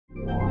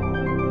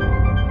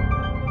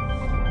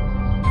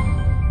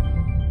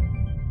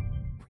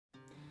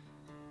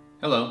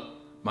Hello,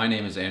 my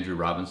name is Andrew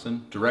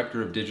Robinson,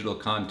 Director of Digital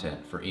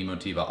Content for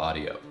Emotiva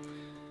Audio.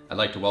 I'd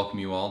like to welcome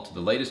you all to the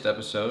latest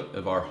episode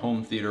of our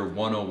Home Theater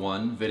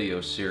 101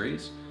 video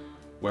series,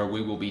 where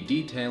we will be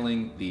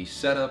detailing the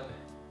setup,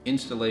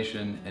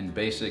 installation, and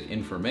basic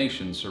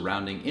information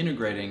surrounding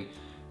integrating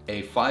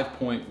a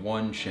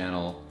 5.1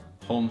 channel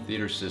home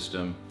theater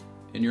system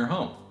in your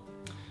home.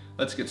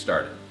 Let's get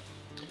started.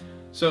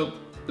 So,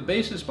 the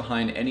basis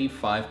behind any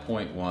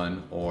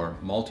 5.1 or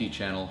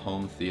multi-channel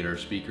home theater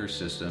speaker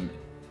system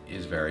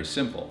is very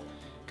simple.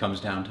 It comes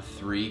down to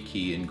three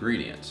key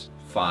ingredients: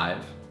 5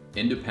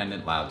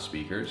 independent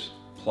loudspeakers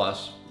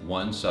plus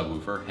 1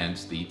 subwoofer,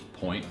 hence the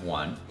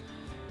 0.1,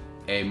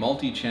 a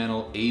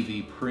multi-channel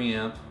AV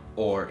preamp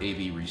or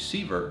AV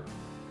receiver,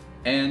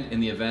 and in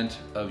the event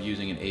of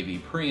using an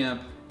AV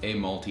preamp, a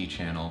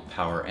multi-channel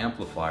power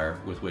amplifier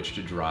with which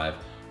to drive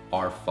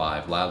our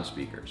 5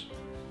 loudspeakers.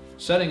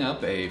 Setting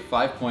up a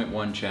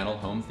 5.1 channel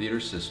home theater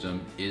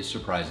system is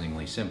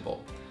surprisingly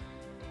simple.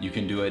 You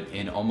can do it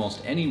in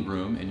almost any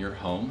room in your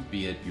home,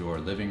 be it your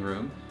living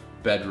room,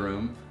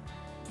 bedroom,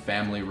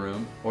 family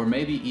room, or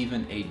maybe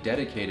even a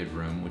dedicated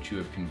room which you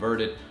have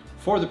converted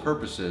for the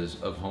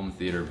purposes of home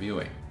theater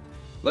viewing.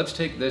 Let's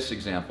take this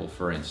example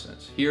for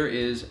instance. Here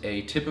is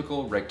a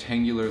typical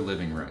rectangular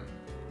living room.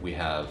 We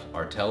have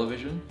our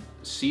television,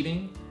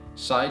 seating,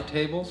 side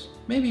tables,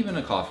 maybe even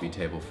a coffee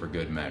table for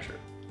good measure.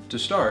 To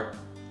start,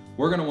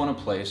 we're going to want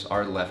to place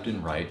our left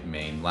and right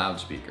main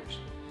loudspeakers.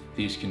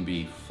 These can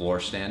be floor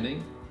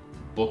standing,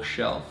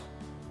 bookshelf,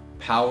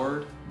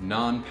 powered,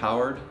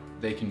 non-powered,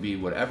 they can be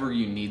whatever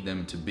you need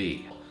them to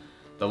be.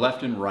 The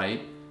left and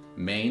right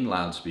main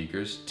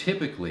loudspeakers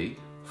typically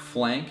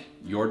flank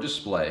your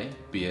display,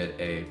 be it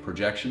a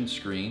projection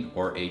screen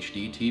or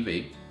HD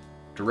TV,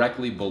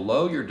 directly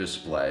below your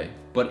display,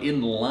 but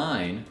in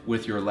line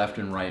with your left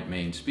and right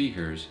main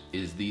speakers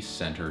is the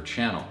center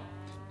channel.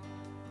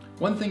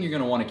 One thing you're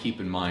going to want to keep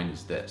in mind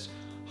is this: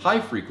 high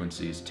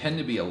frequencies tend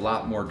to be a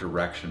lot more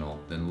directional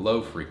than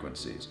low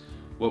frequencies.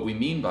 What we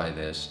mean by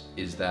this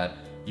is that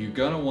you're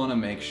going to want to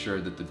make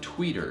sure that the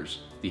tweeters,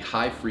 the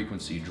high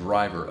frequency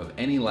driver of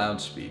any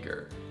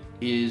loudspeaker,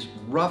 is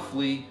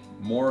roughly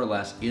more or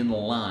less in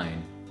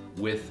line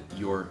with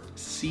your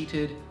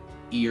seated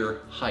ear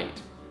height.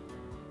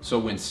 So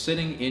when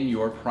sitting in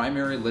your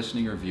primary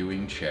listening or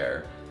viewing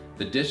chair,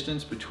 the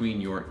distance between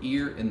your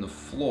ear and the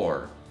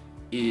floor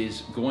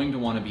is going to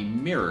want to be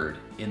mirrored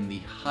in the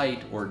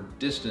height or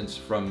distance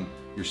from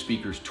your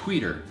speaker's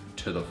tweeter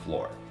to the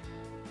floor.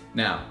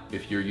 Now,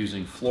 if you're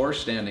using floor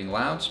standing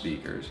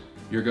loudspeakers,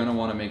 you're going to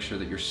want to make sure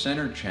that your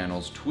center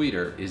channel's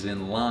tweeter is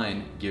in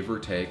line, give or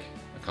take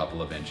a couple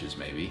of inches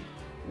maybe,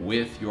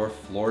 with your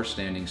floor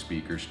standing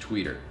speaker's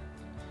tweeter.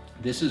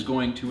 This is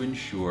going to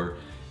ensure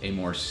a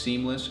more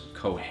seamless,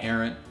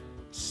 coherent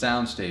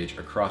soundstage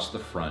across the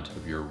front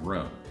of your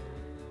room.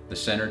 The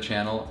center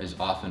channel is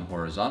often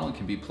horizontal and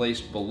can be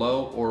placed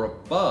below or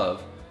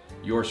above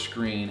your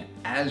screen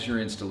as your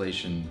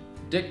installation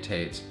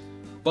dictates,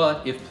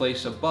 but if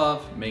placed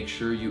above, make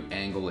sure you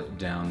angle it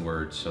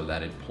downward so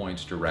that it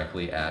points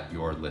directly at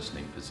your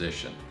listening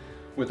position.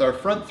 With our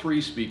front 3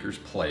 speakers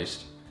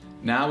placed,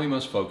 now we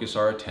must focus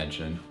our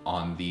attention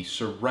on the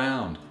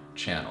surround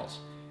channels.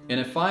 In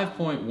a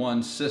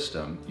 5.1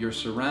 system, your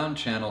surround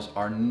channels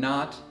are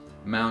not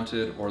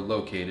mounted or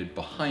located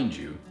behind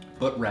you,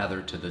 but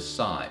rather to the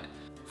side.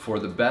 For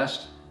the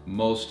best,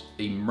 most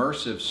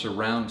immersive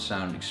surround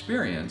sound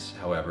experience,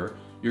 however,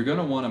 you're going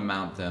to want to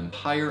mount them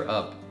higher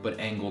up but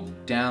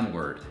angled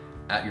downward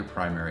at your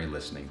primary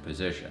listening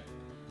position.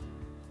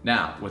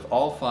 Now, with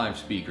all 5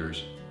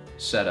 speakers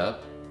set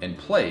up and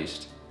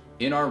placed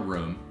in our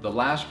room, the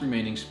last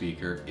remaining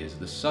speaker is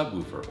the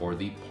subwoofer, or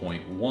the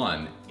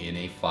 0.1 in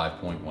a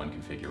 5.1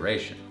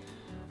 configuration.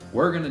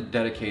 We're going to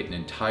dedicate an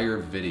entire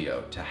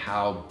video to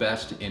how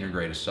best to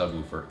integrate a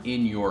subwoofer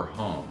in your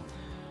home.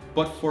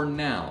 But for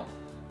now,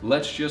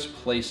 let's just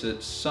place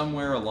it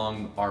somewhere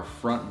along our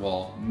front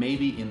wall,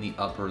 maybe in the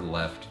upper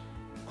left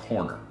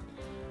corner.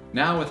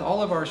 Now, with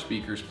all of our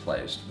speakers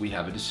placed, we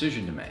have a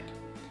decision to make.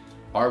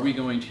 Are we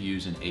going to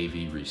use an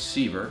AV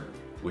receiver,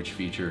 which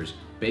features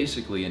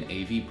basically an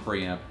AV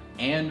preamp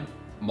and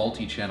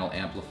multi-channel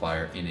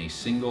amplifier in a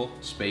single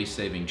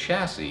space-saving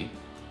chassis,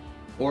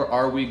 or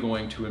are we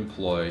going to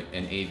employ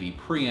an AV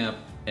preamp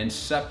and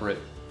separate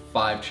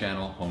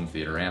 5-channel home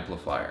theater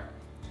amplifier?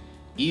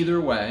 Either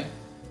way,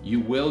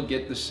 you will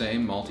get the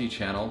same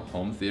multi-channel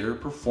home theater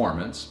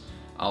performance,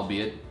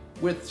 albeit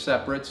with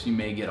separates you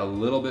may get a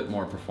little bit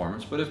more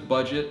performance, but if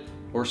budget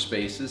or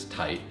space is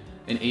tight,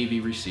 an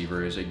AV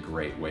receiver is a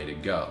great way to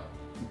go.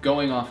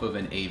 Going off of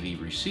an AV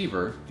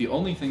receiver, the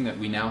only thing that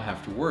we now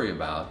have to worry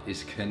about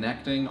is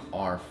connecting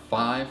our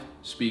 5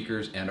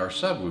 speakers and our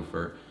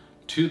subwoofer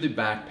to the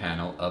back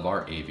panel of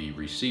our AV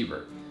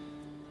receiver.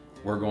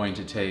 We're going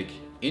to take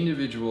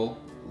individual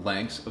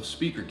lengths of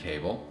speaker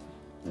cable,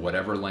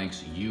 whatever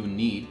lengths you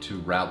need to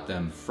route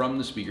them from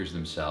the speakers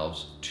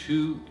themselves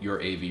to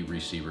your AV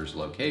receiver's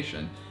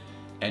location,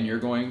 and you're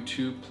going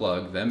to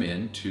plug them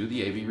into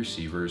the AV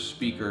receiver's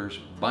speakers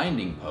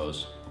binding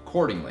posts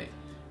accordingly.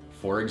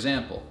 For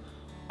example,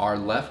 our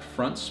left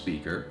front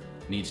speaker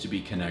needs to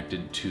be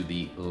connected to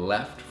the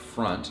left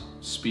front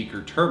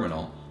speaker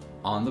terminal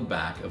on the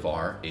back of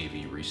our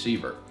AV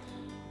receiver.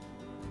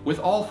 With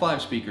all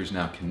 5 speakers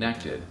now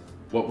connected,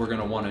 what we're going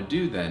to want to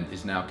do then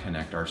is now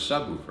connect our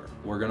subwoofer.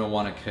 We're going to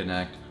want to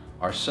connect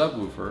our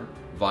subwoofer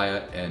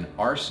via an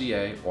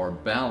RCA or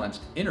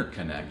balanced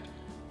interconnect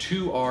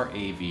to our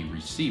AV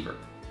receiver.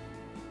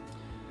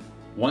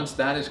 Once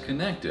that is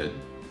connected,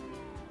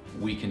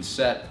 we can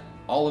set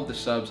all of the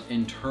sub's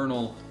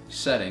internal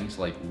settings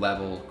like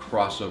level,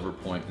 crossover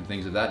point, and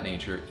things of that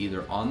nature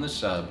either on the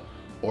sub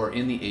or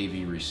in the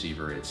AV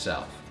receiver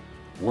itself.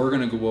 We're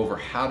going to go over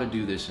how to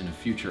do this in a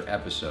future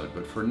episode,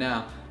 but for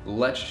now,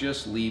 let's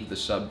just leave the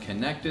sub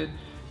connected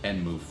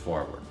and move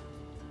forward.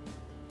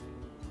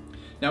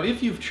 Now,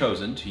 if you've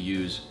chosen to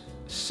use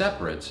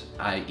separates,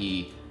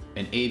 i.e.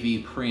 an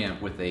AV preamp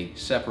with a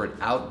separate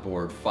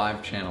outboard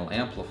 5-channel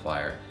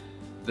amplifier,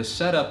 the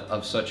setup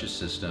of such a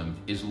system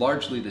is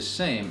largely the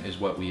same as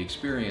what we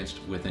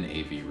experienced with an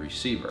AV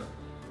receiver.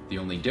 The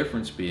only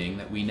difference being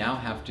that we now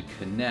have to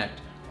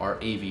connect our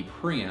AV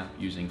preamp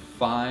using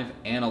 5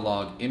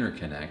 analog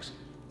interconnects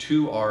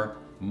to our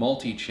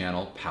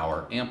multi-channel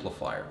power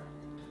amplifier.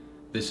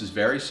 This is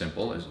very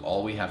simple, as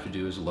all we have to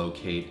do is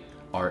locate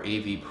our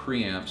AV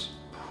preamp's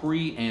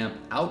preamp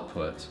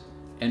outputs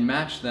and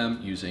match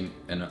them using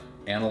an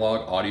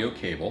analog audio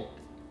cable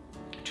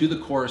to the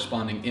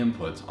corresponding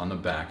inputs on the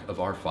back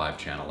of our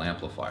 5-channel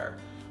amplifier.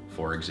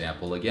 For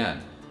example,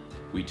 again,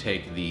 we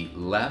take the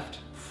left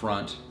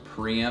front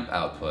preamp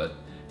output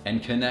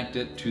and connect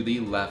it to the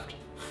left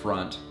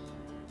front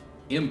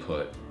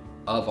input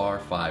of our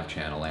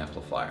 5-channel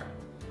amplifier.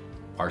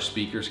 Our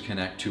speakers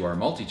connect to our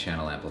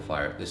multi-channel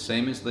amplifier the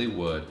same as they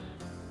would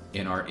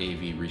in our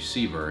AV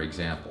receiver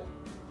example.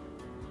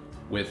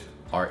 With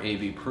our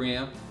AV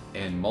preamp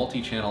and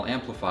multi-channel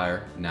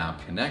amplifier now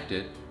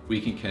connected, we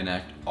can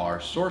connect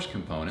our source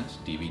components,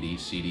 DVD,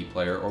 CD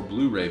player, or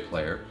Blu-ray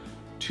player,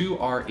 to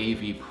our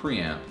AV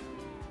preamp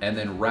and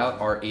then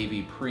route our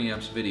AV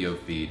preamp's video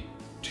feed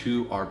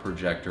to our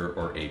projector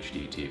or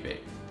HD TV.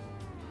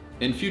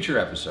 In future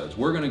episodes,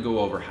 we're going to go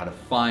over how to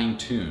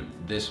fine-tune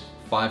this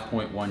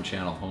 5.1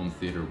 channel home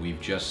theater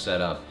we've just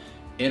set up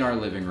in our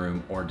living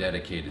room or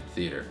dedicated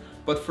theater.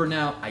 But for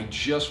now, I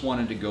just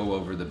wanted to go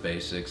over the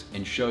basics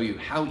and show you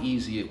how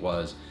easy it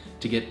was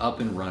to get up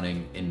and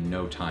running in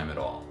no time at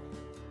all.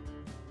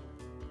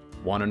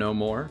 Want to know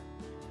more?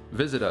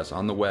 Visit us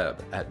on the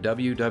web at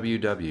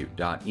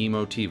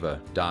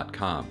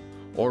www.emotiva.com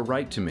or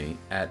write to me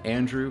at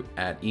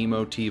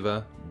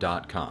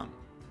andrew@emotiva.com.